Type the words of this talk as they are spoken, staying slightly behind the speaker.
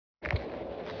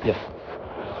Yeah.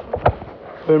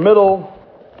 We're in the middle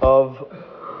of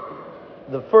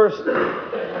the first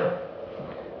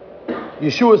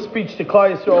Yeshua's speech to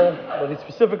Klal Yisrael, but he's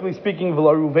specifically speaking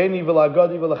V'la Ruveni, V'la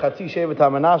Gadi, V'la Chatzi Shevet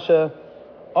HaManashe,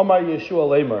 Amar Yeshua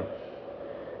Leimer.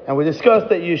 And we discussed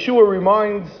that Yeshua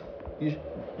reminds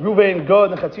Ruvain,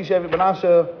 Gad, and Chatzi Shevet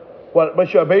Manashe what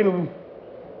Moshe Rabbeinu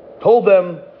told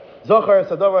them, Zachar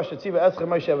Sadavar Shetziva Eschem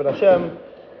Moshe Eved Hashem,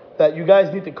 that you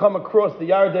guys need to come across the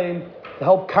Yarden to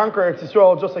help conquer Eretz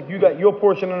Yisrael, just like you got your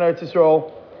portion in Eretz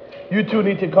Yisrael. You too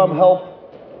need to come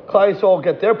help Klal Yisrael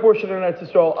get their portion in Eretz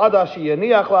Yisraal. Adashi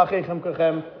Yaniach La'acheichem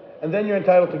Kachem, and then you're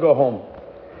entitled to go home.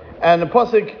 And the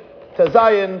pasuk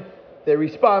Tezayin, they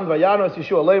respond, Vayanos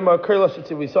Yeshua Leimer Kerla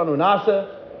Shetzivisanu Nase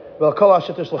Vel Kol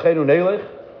Hashetish Lechenu Neilech.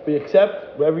 We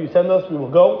accept wherever you send us, we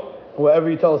will go, and whatever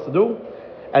you tell us to do.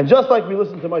 And just like we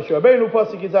listen to Moshe Rabbeinu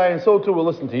pasuk Tezayin, so too we'll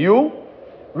listen to you.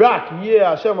 Rak Yeh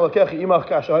Hashem Elokecha Imach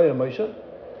Kashayim Moshe.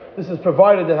 This is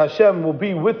provided that Hashem will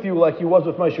be with you like He was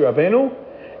with Moshe Rabbeinu.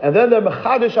 And then the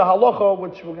Mechadish HaHalacha,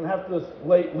 which we're going to have to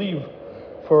leave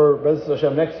for B'ezras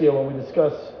Hashem next year when we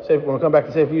discuss, when we come back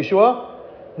to Sefer Yeshua,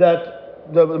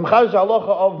 that the Mechadish HaHalacha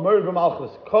of Merid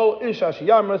B'Malchus, Kol Ish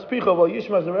Hashiyam Respicha V'L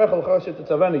Yishmaz Nerechel Choshet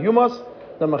Tetzavenu Yumas,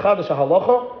 the Mechadish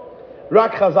HaHalacha,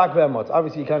 Rak Chazak Ve'ematz.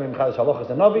 Obviously, you can't be Mechadish HaHalacha as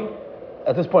a Navi.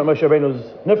 At this point, Moshe Rabbeinu's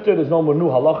nifter, there's no more new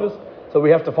halachas, so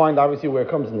we have to find obviously where it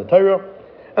comes in the Torah.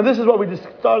 And this is what we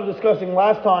started discussing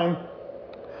last time,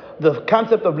 the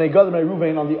concept of Bnei Gad and Bnei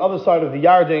Ruvain on the other side of the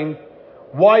Yarden,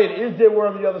 why it is they were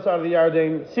on the other side of the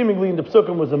Yarden. Seemingly in the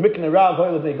Psukim was a Miknei Rav,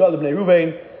 Bnei Gad and Bnei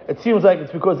Ruvain. It seems like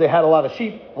it's because they had a lot of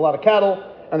sheep, a lot of cattle,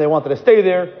 and they wanted to stay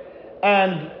there.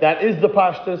 And that is the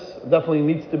Pashtus. Definitely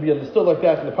needs to be understood like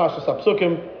that in the Pashtus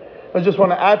HaPsukim. I just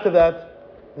want to add to that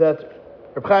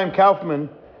Reb Chaim Kaufman,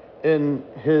 in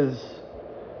his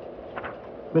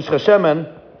Mishcha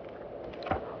Shemen,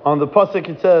 on the pasuk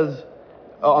it says,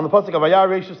 on the pasuk of Vayar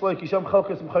Reishis Lo Kisham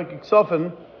Chalkes M'Chayik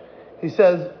Sofen, he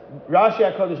says, Rashi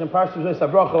HaKadosh in Parshas Zos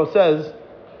HaBracha says,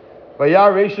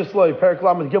 Vayar Reishis Lo, Perek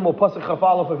Lamed Gimel pasuk Chaf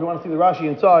Aleph, if you want to see the Rashi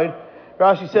inside,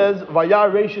 Rashi says,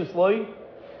 Vayar Reishis Lo,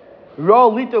 Ra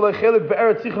Lita Lechelik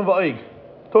Be'eretz Sichon Va'ig,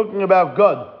 talking about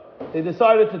God. They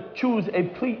decided to choose a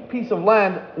piece of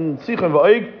land in Sichon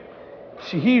Va'ig,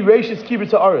 Shehi Reishis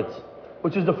Kibbutz HaAretz,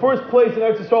 which is the first place in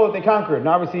Eretz Yisrael that they conquered. And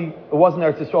obviously, it wasn't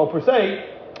Eretz Yisrael per se,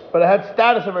 but it had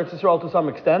status of Eretz Yisrael to some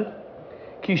extent.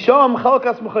 Kisham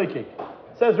Chalkas M'Chaykik.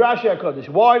 Says Rashi HaKadosh.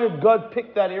 Why did God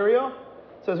pick that area?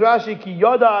 Says Rashi, Ki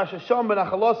Yoda Ashasham Ben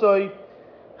Achalasoi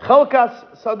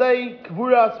Chalkas Sadei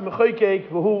Kvuras M'Chaykik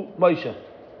V'hu Moshe.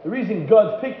 The reason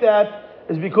God picked that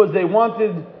is because they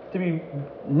wanted to be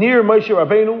near Moshe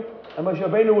Rabbeinu, and Moshe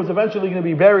Rabbeinu was eventually going to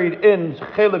be buried in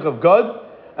Chelik of God,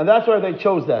 and that's why they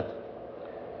chose that.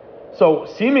 So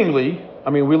seemingly, I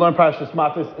mean, we learned Parashas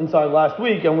Matis inside last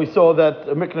week, and we saw that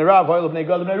Miknei Rav, Bnei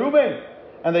Gad, Bnei Ruvain,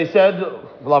 and they said,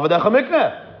 "V'lavadecha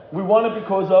Mikneh." We want it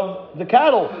because of the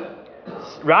cattle.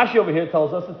 Rashi over here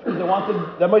tells us it's because they wanted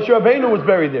that Moshe Rabbeinu was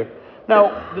buried there.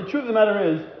 Now, the truth of the matter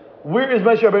is, where is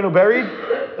Moshe Rabbeinu buried?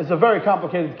 It's a very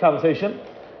complicated conversation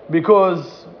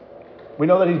because we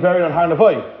know that he's buried on Har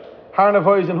Navai. Har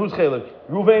Navai is in whose chelik?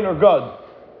 Ruvain or Gad?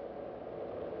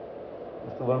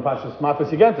 Let's learn Parashas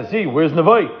Matis again to see where's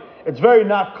Navai. It's very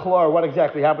not clear what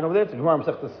exactly happened over there. It's Gemara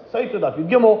Masechtas Seifer, Daf Yud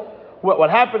Gimel. What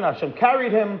happened? Hashem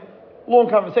carried him. Long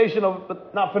conversation,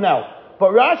 but not for now.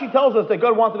 But Rashi tells us that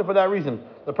God wanted it for that reason.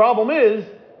 The problem is,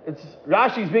 it's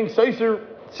Rashi's being Seiser,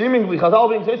 seemingly Chazal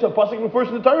being Seiser, passing first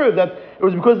in the Torah, that it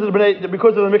was because of the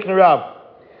Miknei Rav.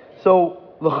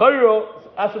 So L'chayro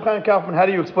asked Reb Chaim Kaufman, how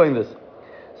do you explain this?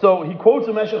 So he quotes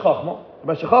a Meshech Chochmah.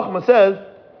 Meshech Chochmah says,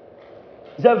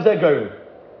 Zev Zegarim.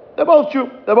 They're both true.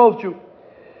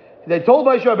 They told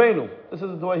Moshe Rabbeinu. This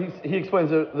is the way he explains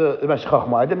the Meshech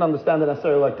Chochmah. I didn't understand it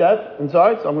necessarily like that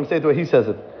inside, so I'm going to say it the way he says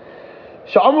it.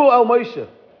 Sha'amru el Moshe,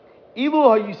 Ilu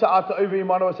ha'yisa'ata over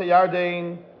Imano es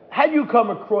ha'yardein, had you come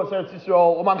across Eretz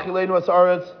Yisrael, Oman chilenu es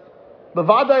ha'aretz,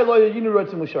 bevadai lo yayinu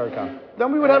rotzim l'sharkan,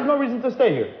 then we would have no reason to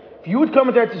stay here. If you would come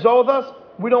into Eretz Yisrael with us,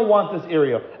 we don't want this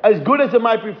area, as good as it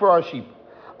might be for our sheep.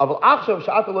 Aval achshav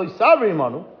sha'ata lo yisavri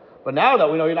Imanu, but now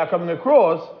that we know you're not coming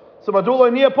across, so you're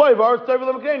not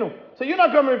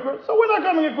coming across, so we're not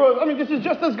coming across. I mean, this is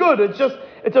just as good. It's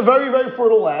a very, very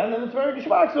fertile land, and it's very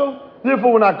geshmak, so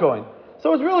therefore we're not going.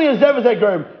 So it's really a zev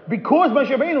zegarim. Because Moshe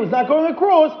Rabbeinu is not going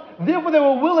across, therefore they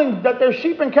were willing that their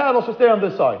sheep and cattle should stay on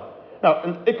this side. Now,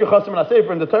 in Iker Chasim and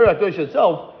Asefer, in the Torah HaKadosh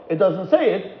itself, it doesn't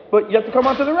say it, but you have to come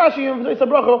onto the Rashi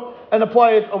and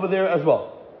apply it over there as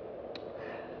well.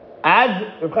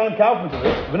 Add Reb Chaim Kaufman to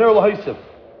this, V'ner L'Haisif.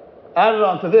 Added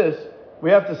on to this, we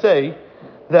have to say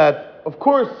that, of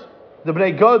course, the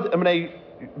Bnei Gad and Bnei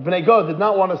Bnei Gad did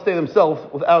not want to stay themselves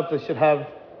without they should have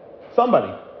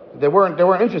somebody. They weren't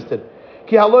interested.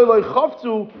 They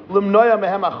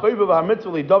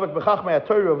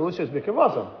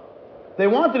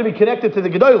wanted to be connected to the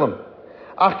Gedolim.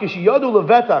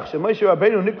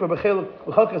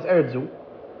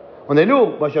 When they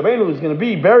knew Moshe Rabbeinu was going to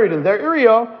be buried in their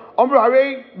area, even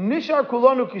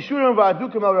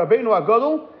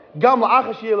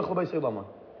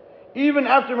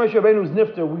after Moshe Rabbeinu's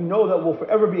nifter, we know that we'll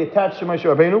forever be attached to Moshe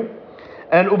Rabbeinu.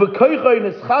 And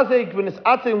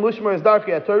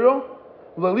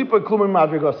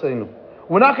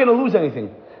we're not going to lose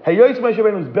anything. Moshe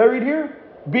Rabbeinu is buried here.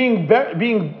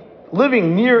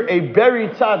 Living near a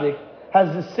buried tzaddik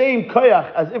has the same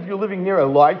koyach as if you're living near a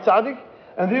live tzaddik,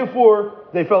 and therefore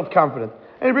they felt confident.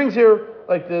 And he brings here,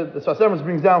 like the Sfas Emes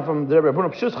brings down from the Rebbe Abuna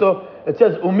Pshischa, it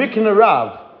says umikna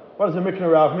rav. What does a mikna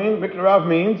rav mean? Mikna rav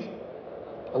means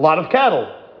a lot of cattle.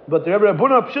 But the Rebbe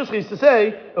Abuna Pshischa used to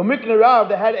say, umikna rav,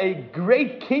 they had a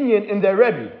great kinyan in their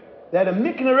Rebbe. They had a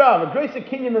mikna rav, a great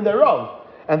kinyan in their Rav.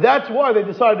 And that's why they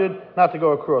decided not to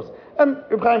go across. And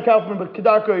Reb Chaim Kaufman, but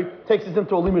Kedarkoi takes us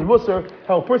into a limud musar,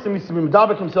 how a person needs to be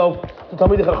medabek himself to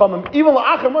Talmidei Chachamim, even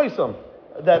la'achar moisam,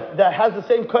 that has the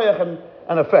same koyach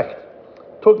and effect.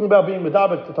 Talking about being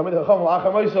medabek to Talmidei Chachamim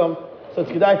la'achar moisam, so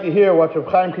it's kedai to hear what Reb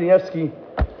Chaim Kanievsky,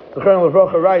 the Chern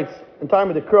Levrocha, writes in time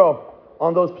of the Krah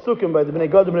on those psukim by the Bnei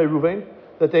Gad and Bnei Ruvain,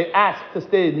 that they asked to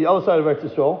stay on the other side of Eretz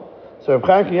Yisrael. So Reb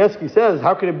Chaim Kanievsky says,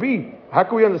 how could it be? How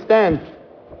can we understand?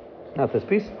 Not this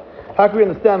piece. How can we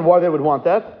understand why they would want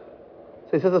that?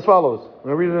 So he says as follows. I'm going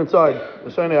to read it inside the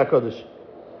Shonei HaKodesh.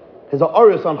 His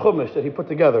Arius on Chumash that he put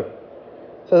together.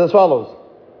 It says as follows.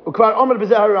 Ukvar Omer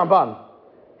B'Zeh Ramban.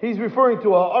 He's referring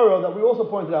to a Ariel that we also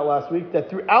pointed out last week, that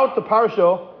throughout the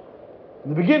parsha,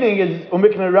 the beginning is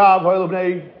Umikna Rav, Ha'il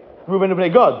B'nei Reuben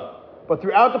B'nei Gad. But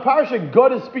throughout the parsha,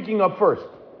 God is speaking up first.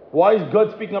 Why is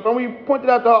God speaking up? And we pointed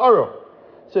out the Ariel.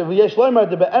 So V'yesh Loimar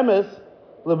de Be'emes,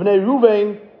 L'Bnei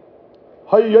Reuven,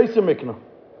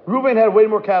 Reuven had way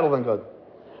more cattle than God.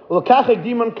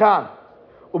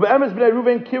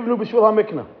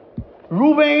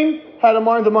 Reuven had in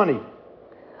mind the money.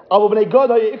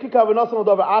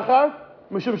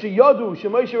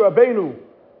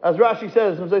 As Rashi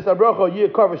says,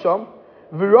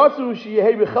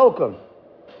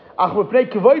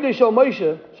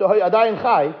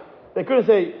 they couldn't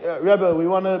say, Rebbe, we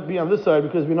want to be on this side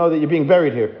because we know that you're being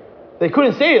buried here. They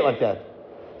couldn't say it like that.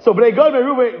 So Bnei Gad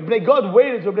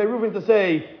waited for Bnei Reuven to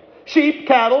say sheep,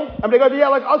 cattle, and Bnei Gad, yeah,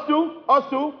 like us too.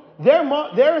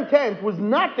 Their intent was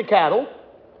not the cattle,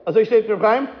 as I stated to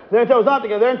Chaim. Their intent was not the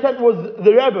cattle. Their intent was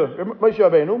the Rebbe, Moshe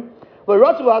Rabbeinu.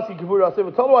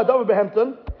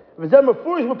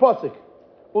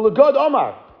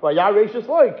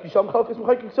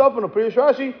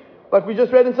 Like we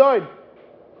just read inside.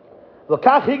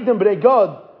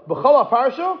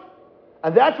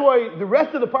 And that's why the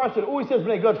rest of the parsha always says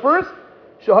Bnei Gad first.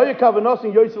 Shahaya Kavanos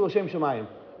Yoytzil L'Shem Shemayim.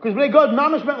 Because Bnei Gad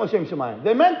mamish meant L'Shem Shemayim.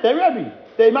 They meant their Rebbe.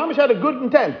 They mamish had a good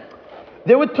intent.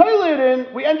 They were toilet in.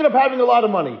 We ended up having a lot of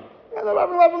money.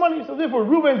 So therefore,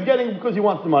 Reuben's getting because he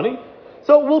wants the money.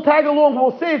 So we'll tag along.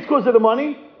 We'll say it's because of the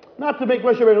money, not to make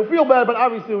Moshe Rabbeinu feel bad, but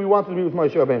obviously we wanted to be with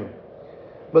Moshe Rabbeinu.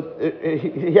 But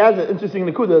he has an interesting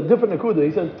nakuda, a different nakuda.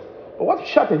 He says, "But what's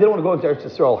shut? They didn't want to go into Eretz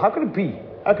Yisrael. How could it be?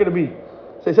 How could it be?"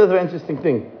 So he says a very interesting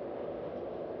thing.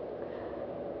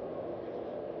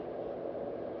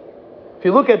 If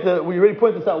you look at we already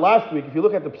pointed this out last week. If you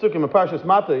look at the Psukim and Parshas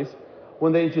Matos,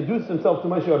 when they introduce themselves to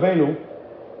Moshe Rabbeinu,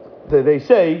 they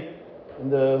say in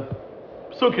the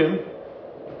Psukim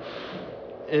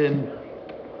in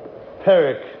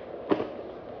Perek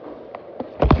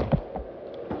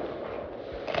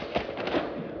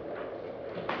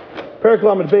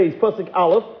Lamed Beis Pasuk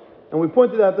Aleph, and we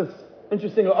pointed out this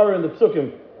interesting ara in the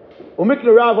Psukim.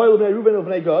 Umikna Rav Ha'il Bnei Reuven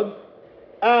Bnei Gad,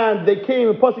 and they came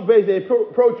in Pasuk Beis. They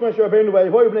approached Moshe Rabbeinu by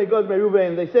Ha'il Bnei Gad Bnei Reuven,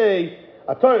 and they say,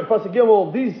 "Atar Pasuk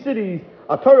Gimel, these cities,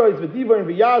 Atarois v'Divar and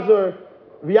v'Yazer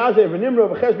v'Nimra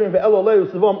v'Cheshbon v'Eloleu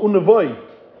Sevam u'Nevoi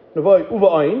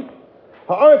uva'ayin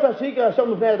ha'aretz hashika Hashem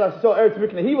l'fnei Eretz Yisrael Eretz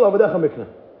Mikna Hivel Avadecha Mikna."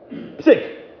 Psik.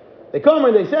 They come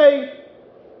and they say,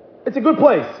 "It's a good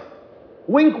place."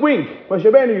 Wink, wink. Moshe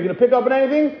Rabbeinu, you're going to pick up on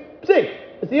anything? Psik.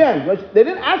 It's the end. They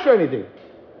didn't ask for anything.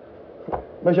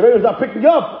 Moshe Rabbeinu was not picking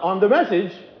up on the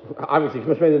message. Obviously,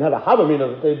 Moshe Rabbeinu didn't have a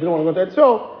havamina. They didn't want to go to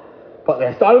Eretz. But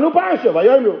they started a new parasha.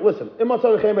 Listen, we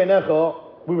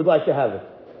would like to have it.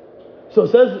 So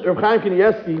it says Reb Chaim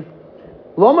Kanievsky,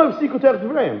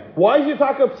 why is your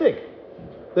taka psik?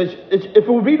 If it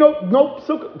would be no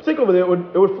psik over there,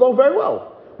 it would flow very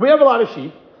well. We have a lot of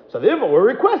sheep, so therefore we're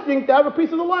requesting to have a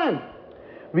piece of the land.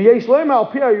 V'yesh leima al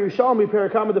pia Yerushalmi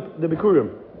perakama the Bikurim.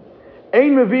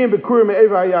 Ein meviim Bikurim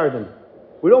me'eva hayarden.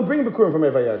 We don't bring Bikurim from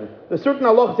Eva Yarden. There's certain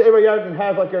halachas Eva Yarden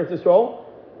has like Eretz Yisrael,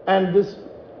 and there's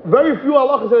very few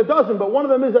halachas that it doesn't, but one of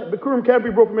them is that Bikurim can't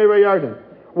be brought from Eva Yarden.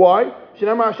 Why?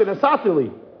 Shenamar Hashem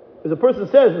Nasatili. As a person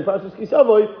says in Parashas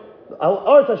Kisavoi,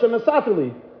 Al-Art Hashem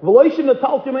Nasatili. V'loishin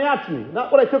Natalti Mayatzmi.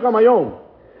 Not what I took on my own.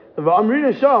 The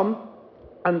V'amrin Hashem,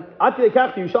 and Atei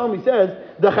Kachti Yushalmi says,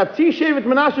 the Chatzi Shevet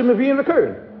Menashe Mevi'in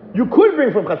V'Kurim. You could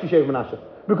bring from Chatzi Shevet Menashe,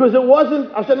 because it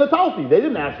wasn't Hashem Natalti. They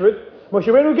didn't ask for it. Moshe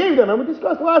Rabbeinu gave them, and we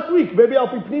discussed last week, maybe Al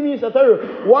Pnimi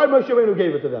Satayr, why Moshe Rabbeinu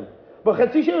gave it to them. But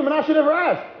Chatzi Shevet Menashe never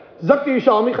asked. Zakti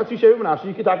Yishalmi, Chatzi Shevet Menashe,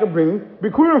 you could bring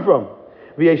Bikurim from.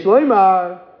 V'yesh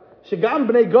leimar, Shegam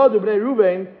Bnei Gad Bnei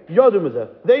Ruvain, Yodum Mezeh.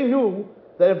 They knew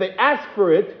that if they ask for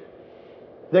it,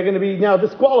 they're going to be now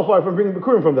disqualified from bringing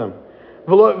Bikurim from them.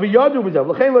 V'yodum Mezeh.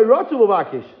 L'chein lo yiratu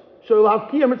levakish, so you'll have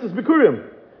kiyam mitzvahs Bikurim.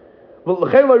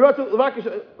 L'chein lo yiratu levakish,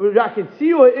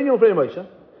 raketziu ha'inyon v'nei Moshe.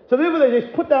 So therefore they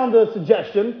just put down the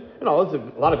suggestion, there's a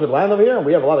lot of good land over here, and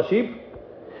we have a lot of sheep.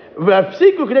 They want the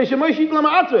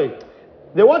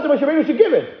Moshe Rabbeinu to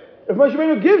give it. If Moshe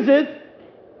Rabbeinu gives it,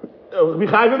 it will be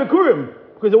chayv b'kurim,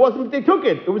 because it wasn't they took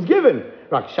it; it was given.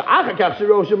 When they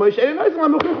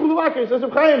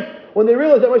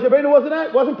realized that Moshe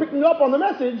Rabbeinu wasn't picking up on the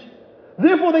message,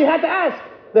 therefore they had to ask.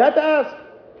 They had to ask.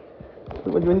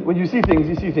 When you see things,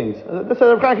 you see things. This is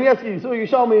Rav Chaim Kanievsky. He saw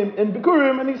Yishalmi in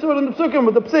Bikurim, and he saw it in the Psukim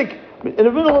with the Psik in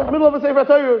the middle of a Sefer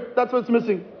Torah. That's what's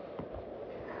missing.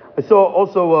 I saw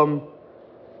also.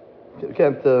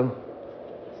 Can't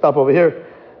stop over here.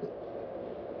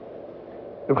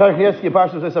 Rav Chaim Kanievsky in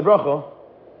Parshas Vayis Bracha.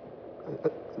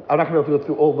 I'm not going to be able to go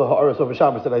through all the ha'aros over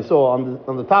Shabbos that I saw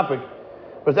on the topic,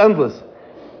 but it's endless.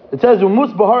 It says,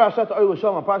 "Umus bahar ashat oil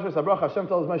sham." On Parshas Bracha, Hashem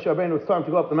tells Moshe Rabbeinu it's time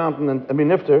to go up the mountain and be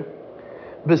nifter.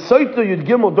 B'soita Yud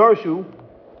Gimel Darshu,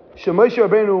 Shemoshe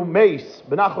Rabbeinu Meis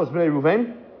Benachos Bnei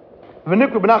Ruvain,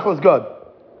 V'nikru Benachos Gad.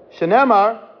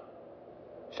 Shenemar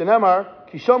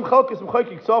Kisham Chalkes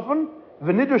M'Chayki Ksofan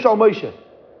V'Nidr Shal Moshe.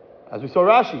 As we saw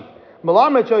Rashi,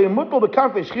 Malamet Shayim Mutal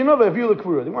B'Kanfei Shchina V'Aviu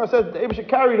L'Kvura. The Gemara says the Eibusha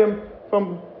carried him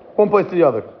from one place to the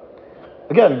other.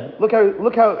 Again, look how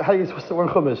you're supposed to learn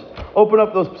Chumash. Open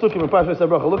up those psukim in Parshas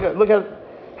Bracha. Look at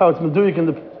how it's meduyik in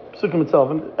the psukim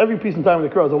itself, and every piece in time of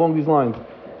the Torah is along these lines.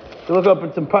 You look up,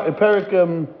 it's in Perik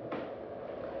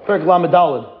Lamed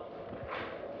Daled.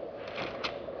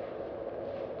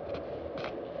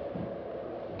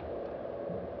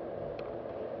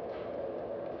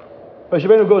 Moshe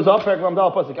Rabbeinu goes up, Perik Lamed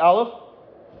Daled pasuk Aleph,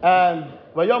 and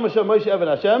Vayom Hashem Moshe Eved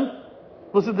Hashem.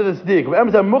 Listen to this dig. V'em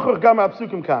zeh muchach gam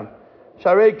ha'psukim kan.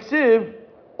 Sharei ksiv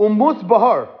umus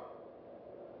bahar.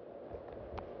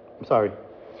 I'm sorry.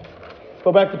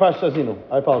 Go back to Parshas Azinu.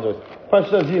 I apologize.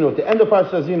 Parshas Azinu. At the end of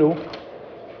Parshas Azinu,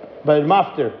 by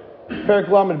Mafter, Perik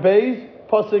Lamed Beis,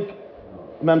 pasuk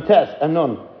Memtes and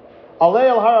Nun. Alei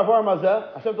al har avar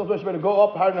mazeh. Hashem tells Moshe to go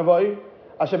up Har Navai.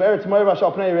 Hashem eretz Moav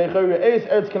Hashal Pnei Reicha. Eis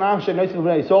eretz Canaan Shem Neisil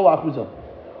Bnei Yisrael Achuzah.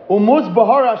 Umus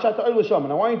bahar Hashat Ha'il Sham.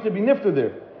 And I want you to be nifter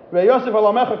there. Yosef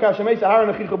alamecha kashem eis har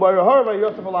nechicha b'yahar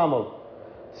v'Yosef alamo.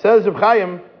 Says Reb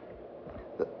Chaim,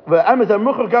 v'am ezar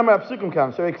muchach gam ha'psukim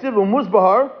kan. So eksiv umus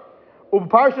bahar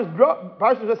u'b'parshas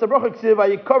Vayis Bracha eksiv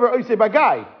v'yikaver oisei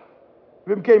bagai.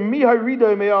 V'imkei mi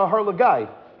harida me'ah har l'gai.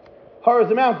 Har is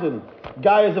a mountain,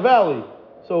 Gai is a valley.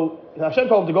 So Hashem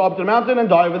told him to go up to the mountain and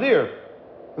die over there.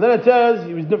 And then it says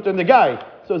he was nifter in the Gai.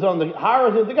 So it's on the Har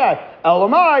is the Gai.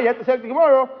 Elamai, you have to say to the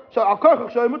Gemara, Al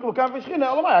Korchach Shayimut L'Kan V'Shchina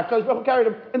Elamai. HaKadosh Baruch Hu carried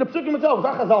him in the Psukim itself. It's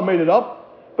not Chazal made it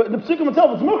up, but in the Psukim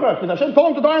itself it's Muchach, because Hashem told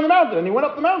him to die on the mountain, and he went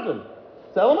up the mountain.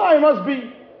 So Elamai must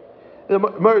be.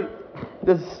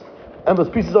 There's endless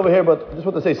pieces over here, but I just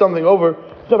want to say something over.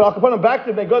 So Al Kapanim back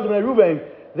to Bnei Gad and Bnei Ruvain,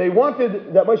 they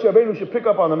wanted that Moshe Rabbeinu should pick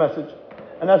up on the message,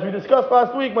 and as we discussed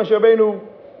last week, Moshe Rabbeinu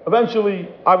eventually,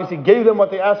 obviously, gave them what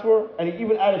they asked for, and he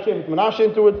even added Shevet Menashe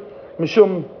into it.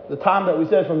 Mishum, the time that we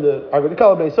said from the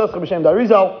Agridical, Bnei Yissaschar, B'Shem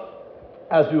Darizal,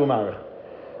 as we were married.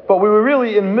 But we were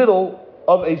really in the middle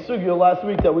of a sugya last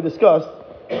week that we discussed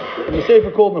in the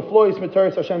sefer called Neflois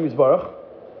Mitaris Hashem Yisbarach,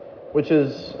 which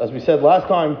is, as we said last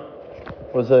time,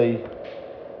 was a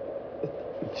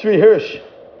Tzvi Hirsch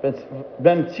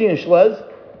Ben Tzion Shlez.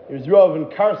 He was Rav in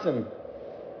Kherson.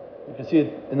 You can see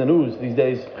it in the news these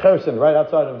days. Kherson, right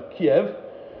outside of Kiev,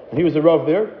 and he was a Rav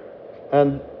there.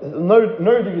 And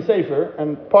nerdy the sefer,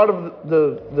 and part of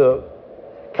the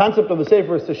concept of the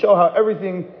sefer is to show how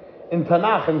everything in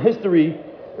Tanakh and history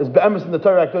is be'emes in the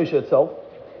Torah Kedosha itself.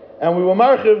 And we were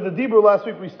marchiv the Dibur last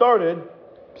week. We started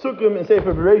Psukim in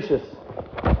Sefer Bereshis.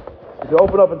 If you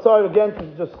open up inside again, to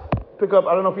just pick up.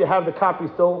 I don't know if you have the copy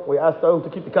still. We asked Owen to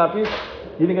keep the copies.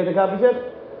 You didn't get the copies yet?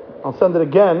 I'll send it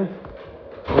again.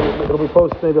 It'll be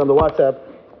posted maybe on the WhatsApp.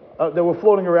 They were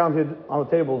floating around here on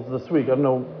the tables this week. I don't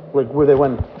know where they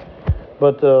went.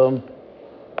 But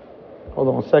hold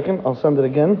on a second. I'll send it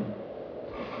again.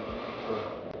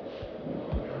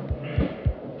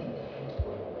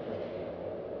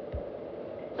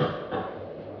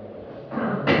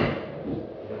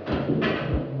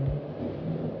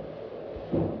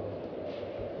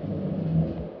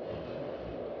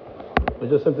 I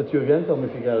just sent it to you again. Tell me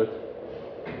if you got it.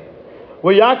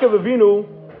 Where Yaakov Avinu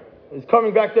is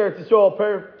coming back there to Yisrael,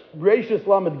 per Bereishis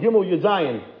Lamed Gimel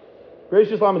Yadayin.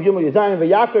 Bereishis Lamed Gimel Yadayin.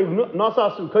 VeYaakov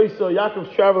Nasa Sukkos. Yaakov's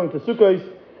traveling to Sukkos.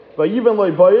 VaYivan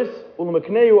Loi Bayis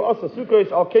Ulemakneu Asa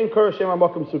Sukkos Al Ken Kar Shem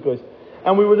Amakim Sukkos.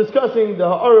 And we were discussing the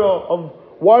ha'ara of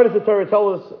why does the Torah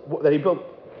tell us that he built.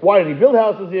 Why did he build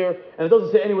houses here? And it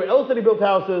doesn't say anywhere else that he built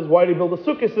houses. Why did he build the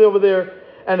sukkahs over there?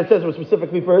 And it says it was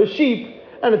specifically for his sheep.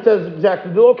 And it says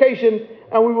exactly the location.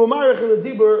 And we will marich in the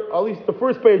Dibur, at least the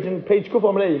first page, in page Kuf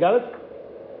Amalei. You got it?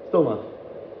 Still not.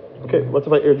 Okay, what's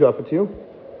if I airdrop it to you?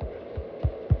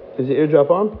 Is the airdrop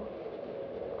on?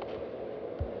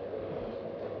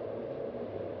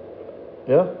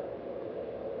 Yeah?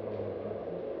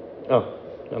 Oh,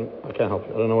 I can't help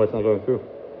you. I don't know why it's not going through.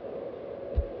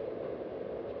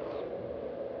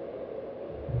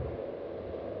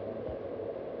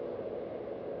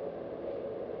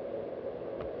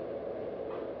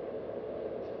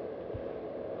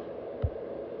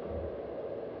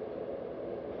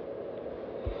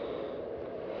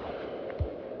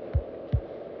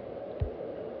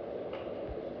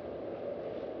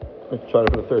 Let's try it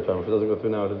for the third time. If it doesn't go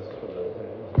through now, I'll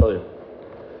tell you.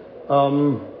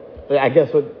 I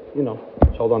guess what,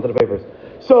 just hold on to the papers.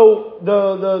 So,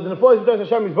 the Neflois of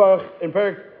Hashem Yisbarach in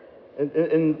Perik,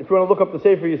 and if you want to look up the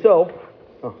Sefer yourself,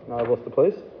 oh, now I've lost the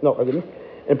place. No, I didn't.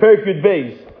 In Perik Yud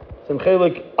Beis,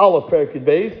 Semchelik Aleph Perik Yud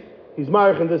Beis, he's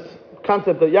marich in this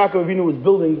concept that Yaakov Avinu was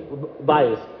building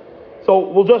bias. So,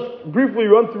 we'll just briefly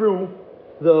run through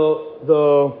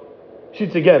the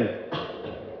sheets again.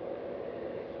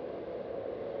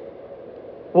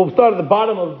 We'll start at the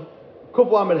bottom of Kuf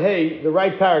Lamed Hey, the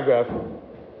right paragraph.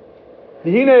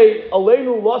 Hine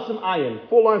Aleinu Lasim Ayin.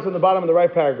 4 lines on the bottom of the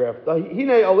right paragraph. Hine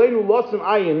Aleinu Lasim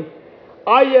Ayin.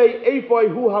 Aye Eifai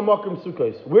Hu Hamakim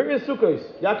Sukkos. Where is Sukkos?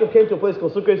 Yaakov came to a place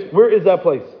called Sukkos. Where is that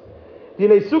place?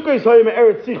 Hine Sukkos Hayim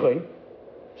Eretz Sichon.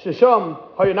 Shesham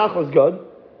Hayanachos God.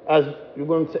 As you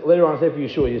learn later on, say for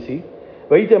Yeshua, you see.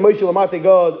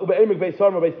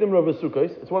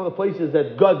 It's one of the places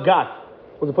that God got.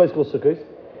 Was a place called Sukkos.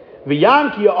 We know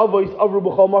that the Avos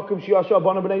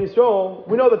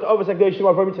HaKadoshim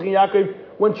Avraham Yitzchak and Yaakov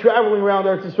went traveling around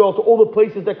Eretz Yisrael to all the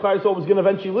places that Klal Yisrael was going to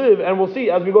eventually live, and we'll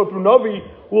see as we go through Navi,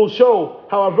 we'll show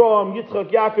how Avraham, Yitzchak,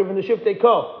 Yaakov, and the Shiftei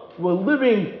Ka were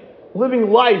living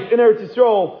life in Eretz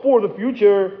Yisrael for the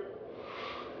future.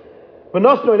 And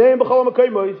the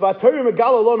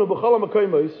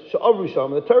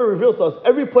Torah reveals to us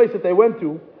every place that they went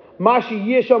to. If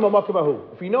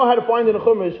you know how to find in the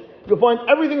Chumash, you'll find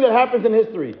everything that happens in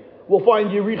history. We'll find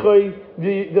Yericho,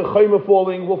 the Chayma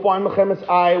falling. We'll find Mechemes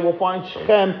Ai. We'll find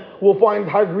Shechem. We'll find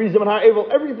Har Gerizim and Har Evel.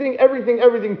 Everything.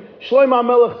 Shlomo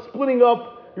HaMelech splitting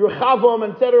up, Rechavam,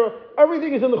 etc.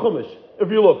 Everything is in the Chumash,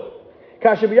 if you look.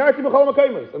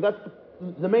 And that's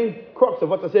the main crux of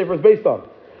what the Sefer is based on.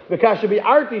 Just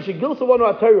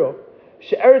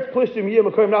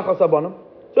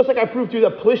like I proved to you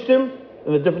that Plishtim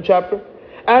in a different chapter,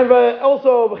 and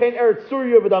also Eretz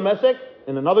Surya v'Damesek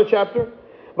in another chapter.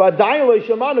 But yet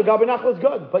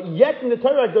in the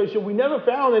Torah HaKadoshim, we never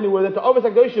found anywhere that the Avos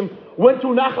HaKadoshim went to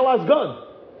Nachal Asgad.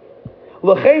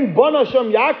 L'chein bana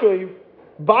Shem Yaakov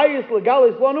bayis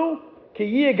legalis lanu ki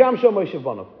yeh gam Shem Moshe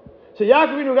banav. So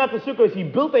Yaakov, when he got to Sukkot, he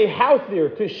built a house there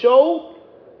to show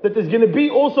that there's going to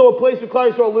be also a place where Klal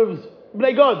Yisrael lives.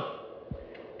 Bnei God.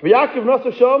 V'Yaakov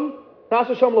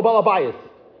nasa Shem l'bal habayis.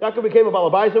 Yaakov became a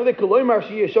balabayis over there. K'loimar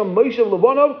sheyeh Shem Moshe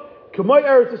levanov k'may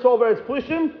Eretz Yisrael v'Eretz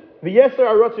Plishtim v'yeser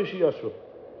aratzu sheyashvu.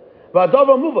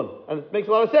 V'adavar muvan, and it makes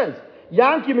a lot of sense.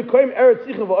 Yanki mekayim Eretz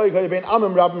Sichon v'oig haybein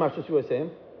amim rabbim mashashu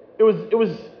hasem. It was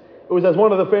as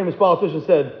one of the famous politicians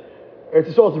said, Eretz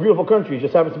Yisrael is a beautiful country. It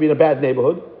just happens to be in a bad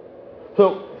neighborhood.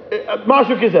 So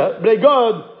Mashuk is that. Bnei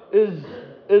God is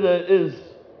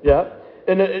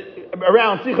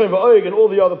around Sichon v'oig and all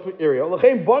the other area.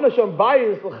 L'chein bana Shem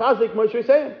bayis l'chazik Moshe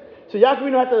Hashem. So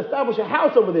Yaakov had to establish a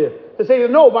house over there to say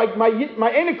that no, my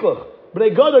eniklach,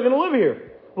 but God are going to live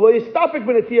here.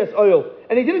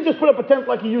 And he didn't just put up a tent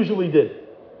like he usually did.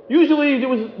 Usually there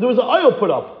was an oil put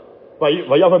up. Over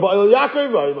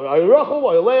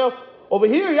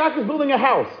here, Yaakov is building a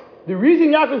house. The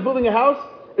reason Yaakov is building a house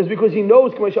is because he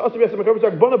knows to show this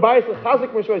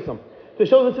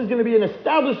is going to be an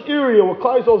established area where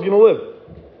Klal Yisrael is going to live.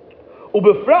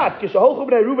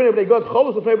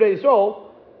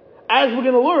 As we're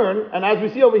going to learn, and as we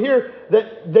see over here,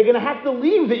 that they're going to have to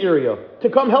leave the area to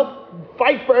come help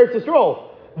fight for Eretz Yisrael.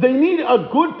 They need a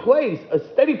good place, a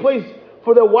steady place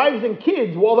for their wives and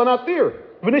kids while they're not there.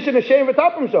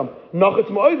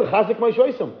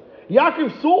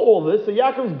 Yaakov saw all this, so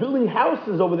Yaakov is building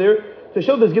houses over there to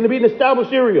show there's going to be an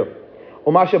established area.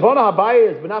 Why did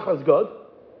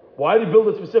he build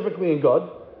it specifically in God?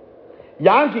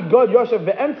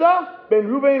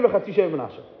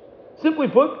 Simply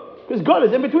put, because God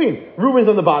is in between. Reuben's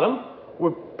on the bottom.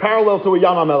 We're parallel to where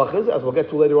Yam HaMelech is, as we'll get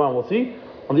to later on, we'll see.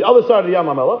 On the other side of the Yam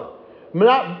HaMelech.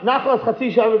 Nachlas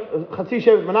Chatzi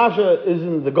Shevet Menashe is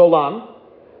in the Golan.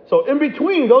 So in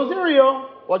between those areas,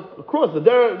 like across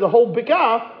the whole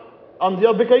Bikah, on the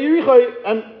Bikah Yerichai,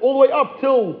 and all the way up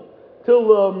till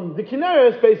the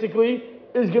Kinneret, basically,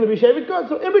 is going to be Shevet God.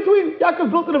 So in between, Yaakov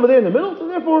built it over there in the middle, so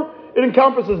therefore it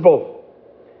encompasses both.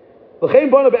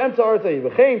 Another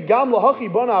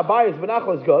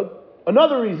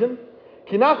reason,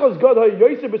 it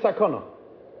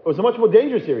was a much more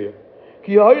dangerous area.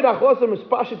 We'll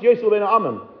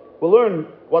learn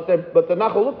what the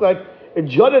Nachal looked like. It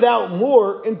jutted out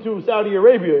more into Saudi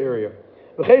Arabia area.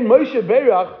 Moshe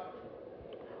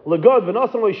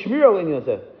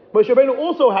Rabbeinu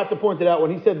also had to point it out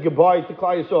when he said goodbye to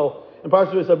Klal Yisrael in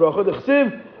Parashat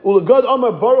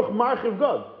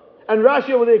Bracha. And Rashi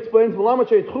over there explains,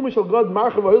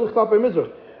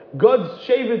 God's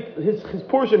shaved, his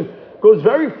portion goes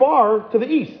very far to the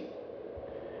east.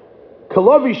 So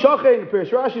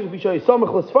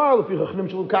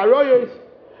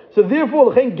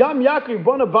therefore,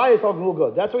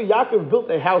 that's why Yaakov built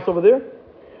a house over there.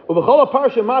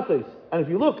 And if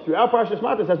you look throughout Parashas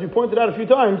Matos, as we pointed out a few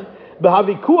times,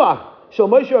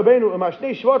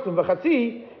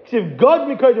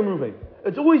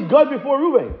 it's always God before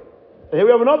Reuven. And here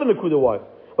we have another Nakuda why.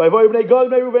 Why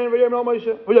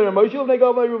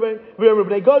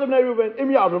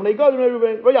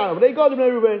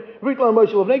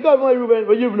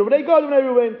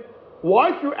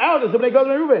throughout is the Bnei Gad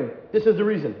and Reuven? This is the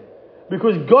reason.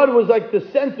 Because God was like the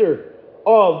center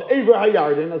of Eivor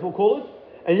HaYarden, as we'll call it,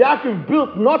 and Yaakov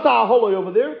built Nata HaHoloi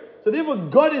over there, so therefore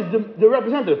God is the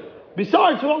representative.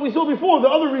 Besides what we saw before, the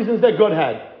other reasons that God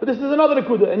had. But this is another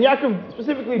Nakuda, and Yaakov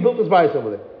specifically built this bias over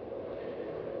there.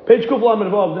 Page Kuf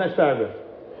Lamed Vav, the next paragraph.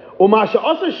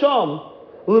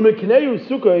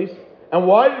 And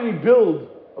why did he build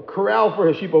a corral for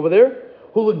his sheep over there?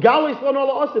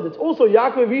 It's also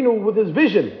Yaakov Avinu with his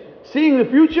vision, seeing the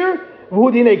future. So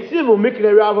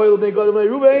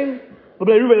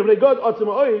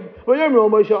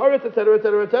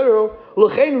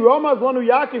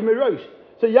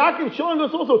Yaakov showing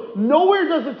us also, nowhere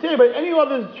does it say by any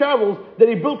other travels that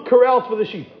he built corrals for the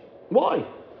sheep. Why?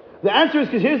 The answer is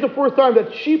because here's the first time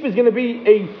that sheep is going to be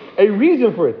a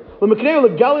reason for it.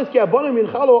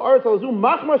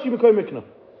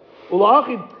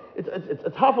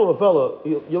 It's half of a fellow.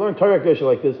 You learn Torah Geshe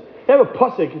like this. They have a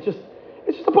pasuk. It's just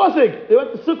a pasuk. They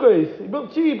went to Sukkot. He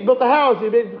built sheep. He built the house. He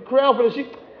made a corral for the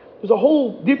sheep. There's a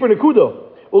whole deeper nekudo.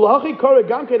 Why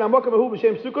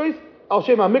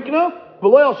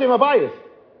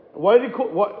did he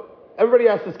call? Everybody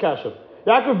asks this kasha.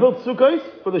 Yaakov built Sukkot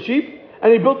for the sheep.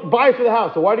 And he built bias for the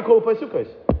house. So why did he call the place Sukkos?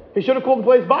 He should have called the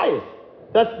place bias.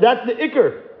 That's the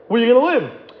Iker, where you're going to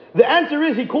live. The answer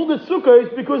is he called it Sukkos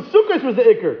because Sukkos was the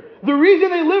Iker. The reason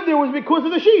they lived there was because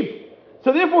of the sheep.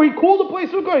 So therefore he called the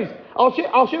place Sukkos. Al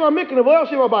Shem HaMikneh, Al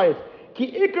Shem HaBayis.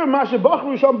 Ki Iker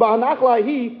Mashabachru Sham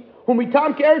Ba'anachlahi,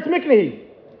 Humitam Ke'eretz Miknehi.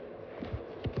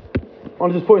 I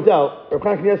want to just point out, Rav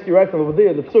Chaim Kanievsky writes over there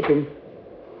in the Psukim,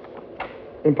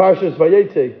 in Parshas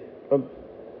Vayetze, I'm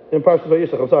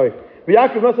sorry. Why?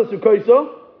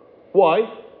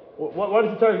 Why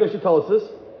does the Torah Geshe tell us this?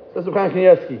 Says Rav Chaim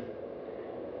Kanievsky.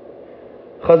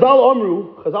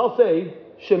 Chazal say,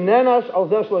 Shenenash al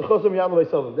zeh shelo yichosem yad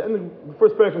le'veisav. The end of the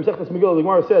first paragraph from Sechtas Megillah, the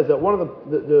Gemara says that one of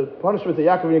the punishments that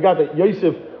Yaakov got, that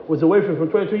Yosef was away from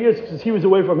 22 years, because he was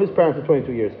away from his parents for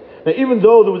 22 years. Now, even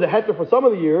though there was a heter for some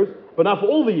of the years, but not for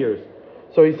all the years.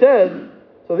 So he says,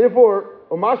 so therefore,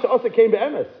 Omasha Asa came to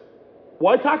Emes.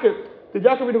 Why Taket did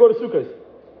Yaakov go to Sukkot?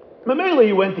 Mamela,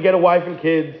 he went to get a wife and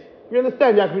kids. You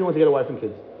understand, Yaakov went to get a wife and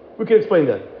kids. We can explain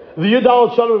that. The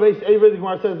Yudal Shalom Beis Eived, the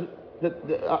Gemara says that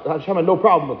Hashem had no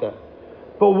problem with that.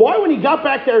 But why, when he got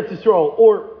back to Eretz Yisrael,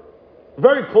 or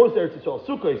very close to Eretz Yisrael,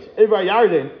 Sukkot, Eivah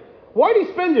Yarden, why did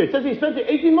he spend there? It says he spent there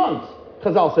 18 months,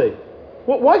 Chazal say.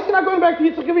 Why is he not going back to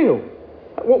Yitzchak Avinu?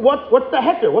 What's the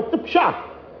heter? What's the pshat?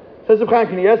 Says Reb Chaim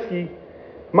Kanievsky,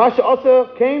 Masha Asa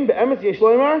came be'emes yesh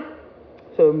loymar.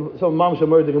 So Mam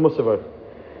Shemer the Musavar.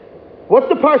 What's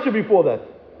the parsha before that?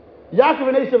 Yaakov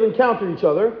and Esav encounter each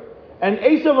other, and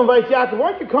Esav invites Yaakov,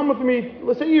 why don't you come with me,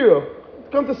 let's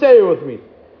come to Seir with me.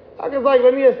 Yaakov's like,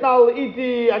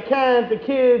 I can't, the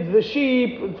kids, the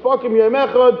sheep, it's fucking Yom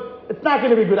Echad, it's not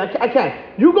going to be good, I can't.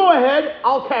 You go ahead,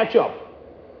 I'll catch up.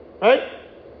 Right?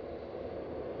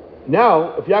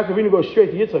 Now, if Yaakov Avinu goes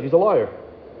straight to Yitzchak, he's a liar.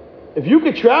 If you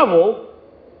could travel,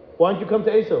 why don't you come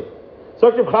to Esav? So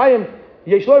Reb Chaim,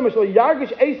 Yesh lo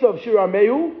yargish Esav shira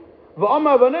mehu,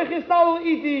 v'amar v'nech yisnal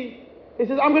iti. He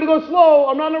says, I'm going to go slow,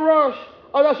 I'm not in a rush.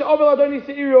 Adash ovel adoni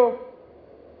seiro.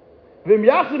 V'im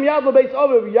yachzim yad lebeis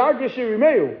aviv yargish shira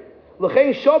mehu.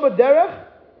 L'chein shabbat derech,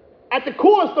 at the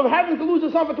cost of having to lose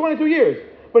his son for 22 years.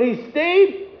 But he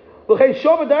stayed, l'chein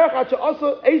shabbat derech, at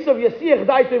she'asa Esav yasiach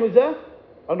daitem izeh.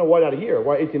 I don't know why not a year,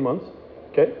 why 18 months?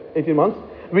 Okay, 18 months.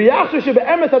 V'yachzim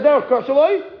shebe'emes haderech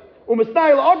kashaloi,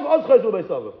 u'misnai la'ad v'az chayz lebeis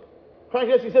aviv. Frank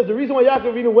Kanievsky says the reason why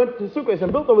Yaakov Avinu went to Sukkot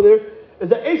and built over there is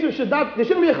that Esav there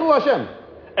shouldn't be a Chilul Hashem.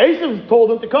 Esav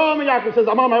told him to come, and Yaakov says,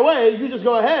 I'm on my way, you just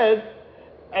go ahead,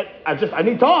 I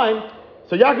need time.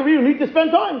 So Yaakov Avinu needs to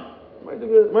spend time.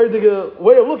 The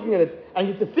way of looking at it. And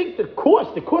you have to think the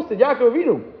cost of Yaakov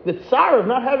Avinu, the tsar of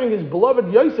not having his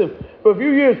beloved Yosef for a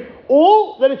few years,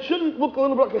 all that it shouldn't look a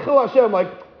little bit like a Chilul Hashem,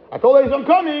 like, I told Esav I'm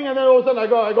coming, and then all of a sudden I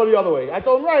go the other way. I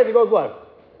told him right, he goes left.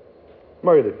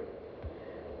 Married.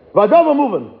 Vadav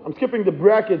moving. I'm skipping the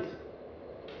brackets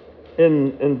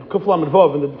in Kuflam and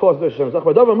Vav in the first Hashem.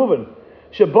 Vadav moving.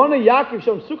 Shebana Yaakov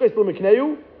Shem Sukkos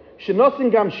L'Mikneu.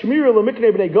 Shenosin Gam Shmira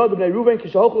L'Miknei Bnei Gad Bnei Ruven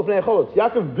Kishahoch L'Fnei Cholotz.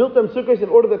 Yaakov built them sukkos in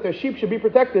order that their sheep should be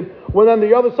protected when on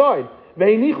the other side.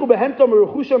 Ve'inichu behentam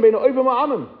Meruchusham Beino Oivim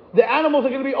Ha'amim. The animals are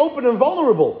going to be open and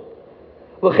vulnerable.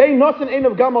 L'chein Nosin Ein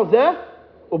of Gam Alzeh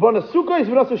Ubana Sukkos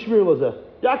V'Nosin Shmira L'Zeh.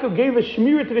 Yaakov gave a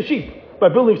shmira to the sheep by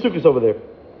building sukkos over there.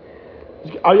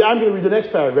 I'm going to read the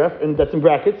next paragraph, and that's in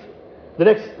brackets. The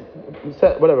next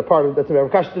part of that's in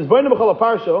brackets.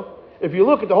 If you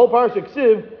look at the whole parsha,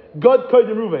 Ksiv, God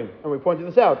Kodim Ruvain, and we pointed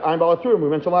this out. I'm Balaturim, we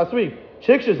mentioned last week.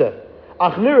 Shikshazeh.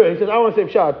 Achnira, he says, I want to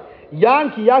say Pshat.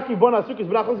 Yan ki yaki bon asukis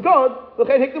b'nachas God,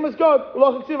 l'chein hikdem as God.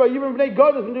 Ulach Ksiv, even b'nei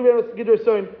God is going to Gidor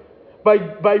Soin. By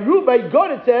God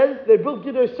it says, they built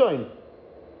Gidor Soin.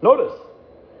 Notice.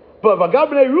 But Vagab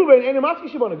b'nei Ruvain, ain't a matzki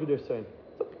shibon Gidor Soin.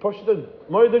 If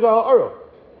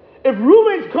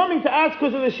Reuben's coming to ask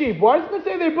because of the sheep, why doesn't it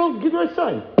say they built Gidor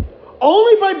Soin?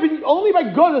 Only by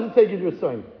God does it say Gidor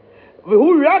Soin.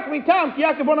 Again,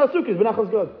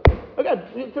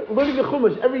 learning the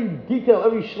Chumash, every detail,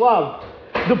 every shlav.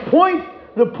 The point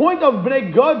of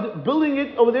Bnei Gad building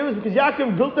it over there is because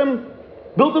Yaakov built them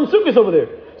sukkahs over there.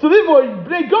 So therefore,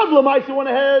 Bnei Gad Lamaisa went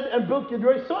ahead and built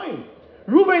Gidor Soin.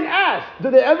 Reuben asked,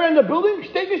 did they ever end up building?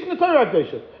 Shtekish in the Torah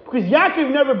Akdesha. Because Yaakov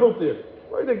never built there.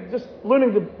 Right? They're just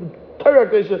learning the Torah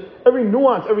Akdesha, every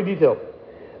nuance, every detail.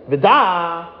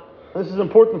 V'da, this is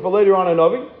important for later on in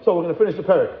Navi, so we're going to finish the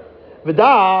parak.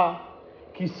 V'da,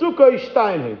 ki sukkah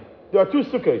shtayim. There are two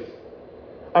sukkahs.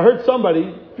 I heard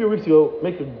somebody a few weeks ago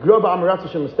make a grub Amaratz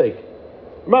Hashem mistake.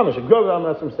 Mamash, a grub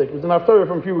Amaratz Hashem mistake. It was an Haftarah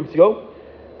from a few weeks ago.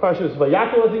 Parashas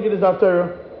Vayakov, I think it is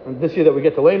Haftarah, and this year that we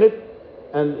get to learn it.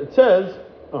 And it says,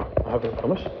 I have it,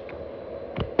 Chumash.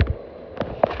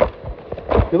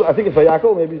 I think it's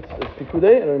Vayakov, maybe it's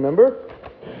Pikudei, I don't remember.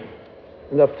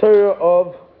 In the Haftarah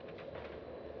of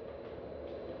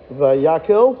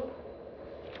Vayakov.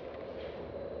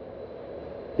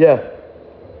 Yeah.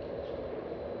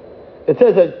 It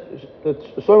says that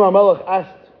Shlomo HaMelech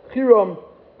asked Hiram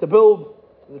to build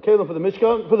the Kelim for the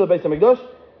Mishkan, for the Beis HaMikdash.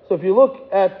 So if you look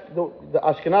at the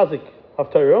Ashkenazic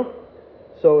Haftarah,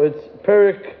 so it's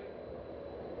Perik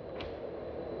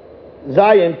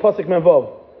Zayin, Pasuk Menvav.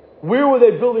 Where were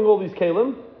they building all these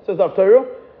Kelim? Says Haftarah.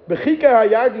 Bechikar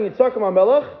HaYarden Yitzchak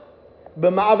HaMelech,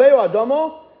 B'ma'aveu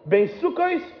Adamo, Bein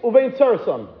Sukkos uvein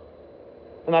Tzarasan.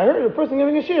 And I heard a person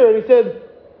giving a shir, and he said,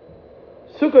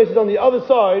 Sukkos is on the other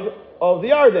side of the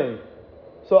Yarden.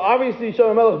 So obviously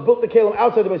Shlomo HaMelech built the Kelim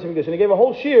outside the Beis HaMikdash, and he gave a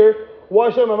whole shir why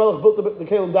Shlomo HaMelech built the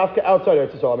Kelim Dafka outside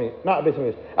Eretz Yisrael. I mean, not Beis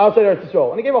HaMikdash, outside Eretz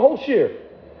Yisrael. And he gave a whole shir.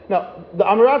 Now, the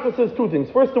Amarata says two things.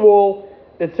 First of all,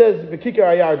 it says B'kikar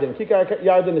HaYarden. Kikar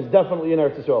HaYarden is definitely in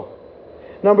Eretz Yisrael.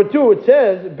 Number two, it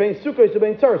says Bein Sukkos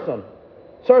uvein Tzarasan.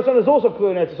 Tzarasan is also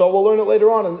clear in Eretz Yisrael. We'll learn it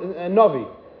later on in Navi.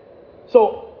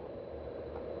 So,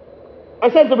 I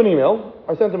sent him an email,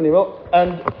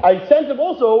 and I sent him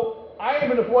also, I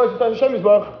am in the voice of Hashem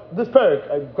Yisbarach, this parak.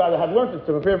 I glad I had learned it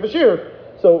to prepare for shir,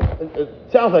 so it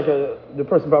sounds like the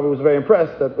person probably was very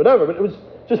impressed, that whatever, but it was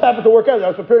Just happened to work out. I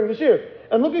was preparing this year.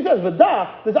 And look, he says,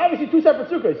 V'da, there's obviously two separate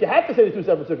sukkahs. You have to say there's two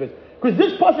separate sukkahs. Because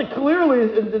this pasuk clearly,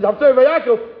 in Haftarah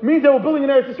Yaakov, means they were building in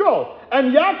Eretz Yisrael.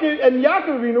 And Yaakov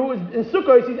Avinu is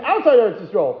sukkahs, he's outside Eretz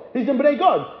Yisrael. He's in Bnei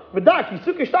Gad. V'da, he's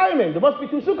sukkah shtayimim. There must be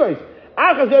two sukkahs.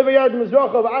 Achas geva yard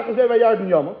mizracha, v'achas geva yard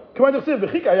yama. Come on, chsiv,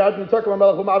 v'chika yard mitzarka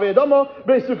v'melech v'mavei adama,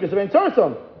 b'nei sukkahs v'ein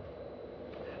tzarsan.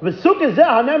 V'sukkah zeh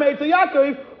hanem eitzel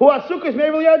Yaakov, hu ha-sukkahs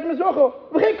me'evel yard mizracha.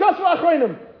 V'chei kasva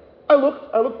achreinim. I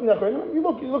looked in that right. You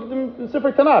look at them in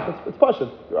Sefer Tanakh. It's Pashut.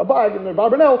 Rabbi and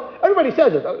Barbanel. Everybody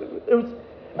says it. It was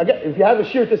again. If you have a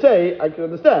shir to say, I can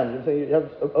understand. You're saying you have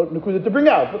a nukuda to bring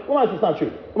out, but Lamas is not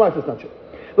true. Lamas is not true.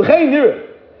 L'chein nira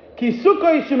ki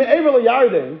sukkah sheme'ever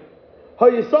liyarden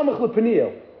hayisamach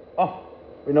lepeniel. Oh,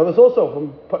 we know this also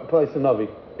from place in Navi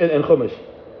in Chumash.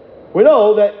 We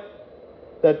know that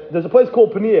there's a place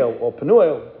called Peniel or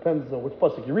Penuel. Depends on which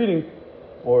pasuk you're reading,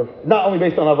 or not only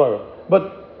based on Havara,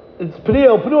 but it's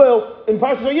Peniel in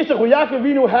Parshas Vayishlach, where Yaakov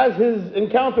Avinu has his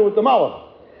encounter with the Malach.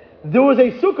 There was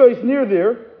a sukkah near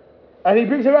there, and he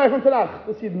brings a raya from Tanakh.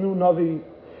 Let's see the new Navi.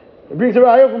 He brings a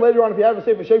raya from later on. If you have a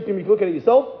Sefer Shoftim, you can look at it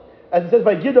yourself. As it says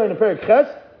by Gideon in Perek Ches,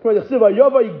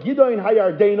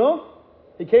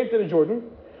 he came to the Jordan.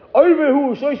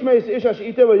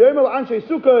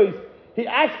 He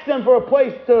asks them for a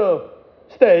place to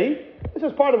stay. This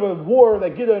is part of a war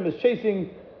that Gideon is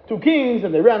chasing two kings,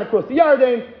 and they ran across the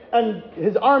Yarden. And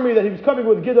his army that he was coming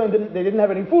with, Gideon, they didn't have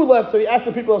any food left, so he asked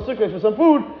the people of Sukkot for some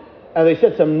food, and they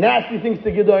said some nasty things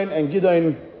to Gideon, and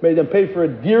Gideon made them pay for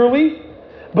it dearly.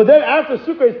 But then after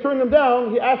Sukkot turned them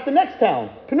down, he asked the next town,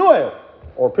 Penuel,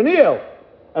 or Peniel,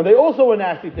 and they also were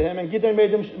nasty to him, and Gideon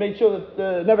made sure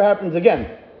that it never happens again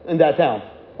in that town.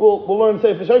 We'll learn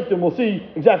Sefer Shoftim, we'll see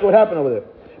exactly what happened over there.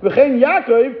 V'chein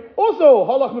Yaakov also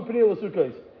halach me Peniel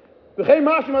Sukkot. V'chein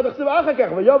mashim ad achsiv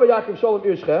achakach, v'yova Yaakov shalom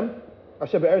ir Shechem,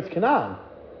 Asher be'eretz Canaan.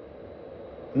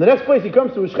 And the next place he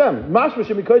comes to is Shem. Here's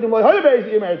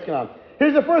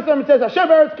the first time it says Asher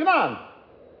be'eretz Canaan.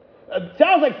 It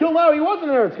sounds like till now he wasn't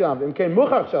in Eretz Canaan.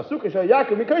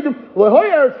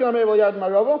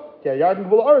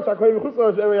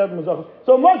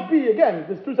 So it must be, again,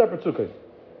 there's two separate sukkahs.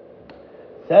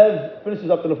 Says, finishes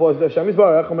up in the fourth, and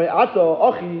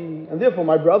therefore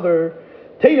my brother,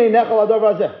 I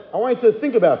want you to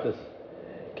think about this.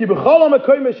 He was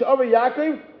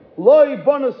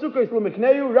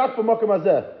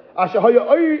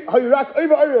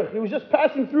just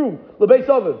passing through the base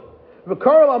of it.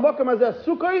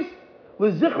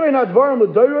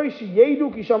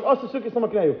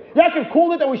 Yaakov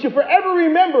called it that we should forever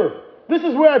remember. This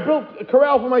is where I built a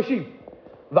corral for my sheep.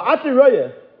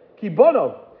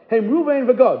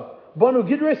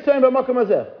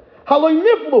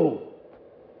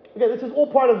 Okay, this is all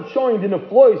part of showing the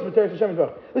neflois B'Teres Hashem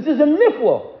Yisbarach. This is a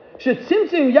niflo.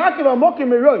 Shetzimtzim Yaakov Hamokim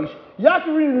Merosh.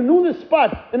 Yaakov knew this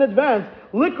spot in advance.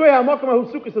 Likrei Hamokim Ahu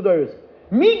Sukkos Adoros.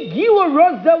 Mi Gila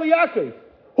Raz Zel Yaakov.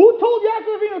 Who told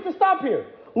Yaakov Avinu to stop here?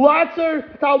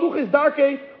 Latzer Taluchis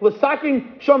Darkei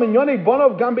L'Saking Shom Inyonei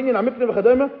Bonov Gam Binyan Amikne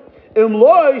V'Chadema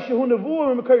Imloi Shehu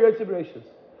Nevuah M'Makar Yotze Bereshis.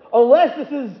 Unless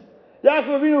this is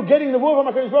Yaakov Avinu getting the word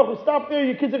from HaKadosh Baruch Hu, stop there.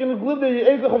 Your kids are going to live there. Your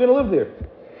Eichach are going to live there.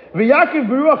 V'Yaakov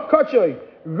Baruch Kachay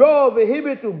Ra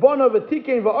V'Hibit Ubana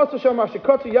V'Tikein V'Asa Sham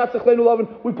Hashekotzi Yatzach Leinu Lavin.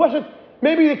 We push it.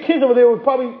 Maybe the kids over there were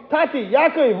probably, Tati,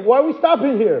 Yaakov, why are we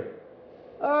stopping here?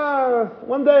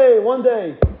 One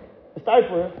day.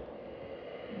 Stipler,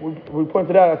 we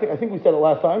pointed out, I think we said it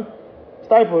last time.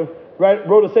 Stipler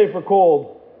wrote a sefer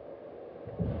called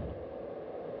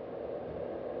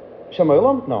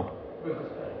Shemaylam?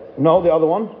 No, the other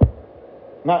one.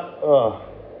 Not,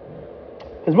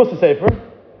 his Musa sefer.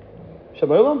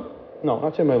 Shemaylam? No,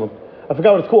 not Shemaylam. I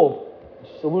forgot what it's called.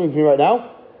 It's eluding to me right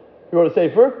now. He wrote a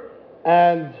sefer,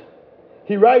 and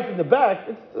he writes in the back,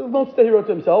 it's notes that he wrote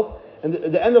to himself, and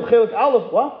the end of Chelik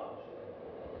Aleph, what?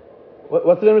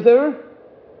 What's the name of the sefer?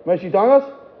 Meshi Tangas?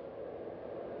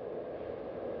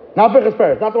 Not Birchas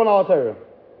Peretz, not the one on Torah.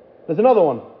 There's another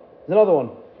one.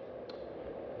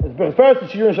 There's Birchas Peretz, the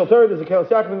Shir and Shalter, there's a Kelos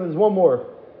Yaakov, and there's one more.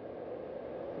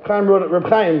 Reb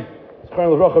Chaim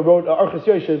wrote Archas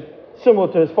Yoshed, similar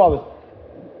to his father's.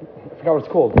 I forgot what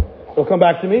it's called. It'll come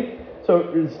back to me. So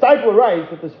Stipler writes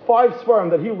that there's 5 svarim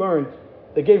that he learned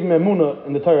that gave him emunah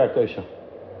in the Torah Kedusha.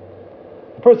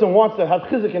 The person wants to have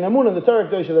chizik and emunah in the Torah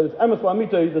Kedusha, that it's emes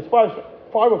la'amita. There's 5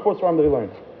 or 4 svarim that he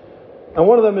learned. And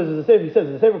one of them is a sefer. He says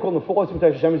it's a sefer called Neflois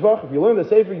B'Teres Hashem Yisbarach. If you learn the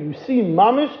sefer, you see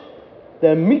mamish the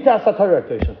mitas haTorah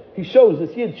Kedusha. He shows,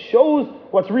 this yid shows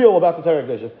what's real about the Torah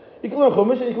Kedusha. You can learn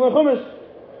chumash and you can learn chumash,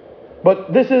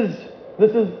 but this is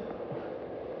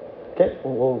okay.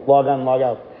 We'll log on, log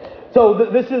out. So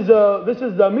this is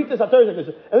the mitzvah satar. And this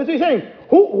is what he's saying.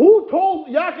 Who told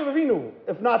Yaakov Avinu,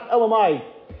 if not Elamai?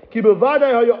 Ki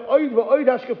bevadai haya oid va'oid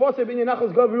hashkefase bin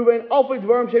Yenachas Gav Ruvain alpay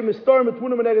dvarim shem mistorim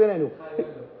etmuna meneged enenu.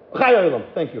 Chaya Olam.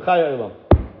 Thank you. Chaya Olam.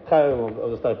 Chaya Olam. That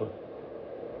was a typo.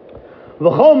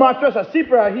 V'chol matras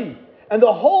hasipra ahi. And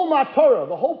the whole matorah,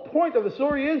 the whole point of the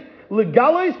story is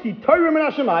legales ki Torah min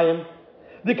hashemayim.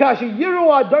 The kashi yiru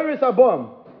adoris abam.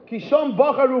 Kisham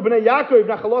bacharu b'nei Yaakov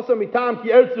nachalosa mitam ki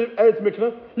eretz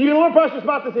mikna. You're going to learn Parshas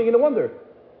Matas and you're going to wonder,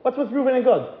 what's with Reuven and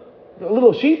Gad? A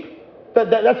little sheep?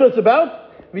 That's what it's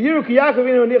about? V'yiru ki Yaakov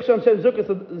inu nichsham shem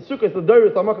sukkos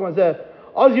l'doris l'makam hazeh.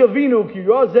 Az yavinu ki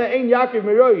razeh ein Yaakov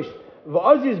meroish.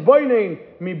 V'az yizboinen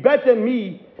mi beten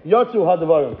mi yatzu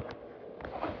hadavarim.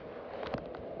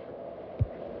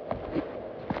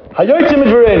 Hayotzim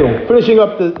Midvarenu. Finishing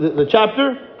up the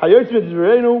chapter. Hayotzim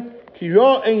Midvarenu ki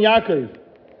ra ein Yaakov.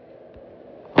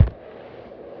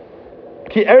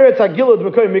 Ki eretz hagilad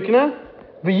b'koi mikna,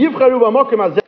 v'yivcharu b'makom hazeh.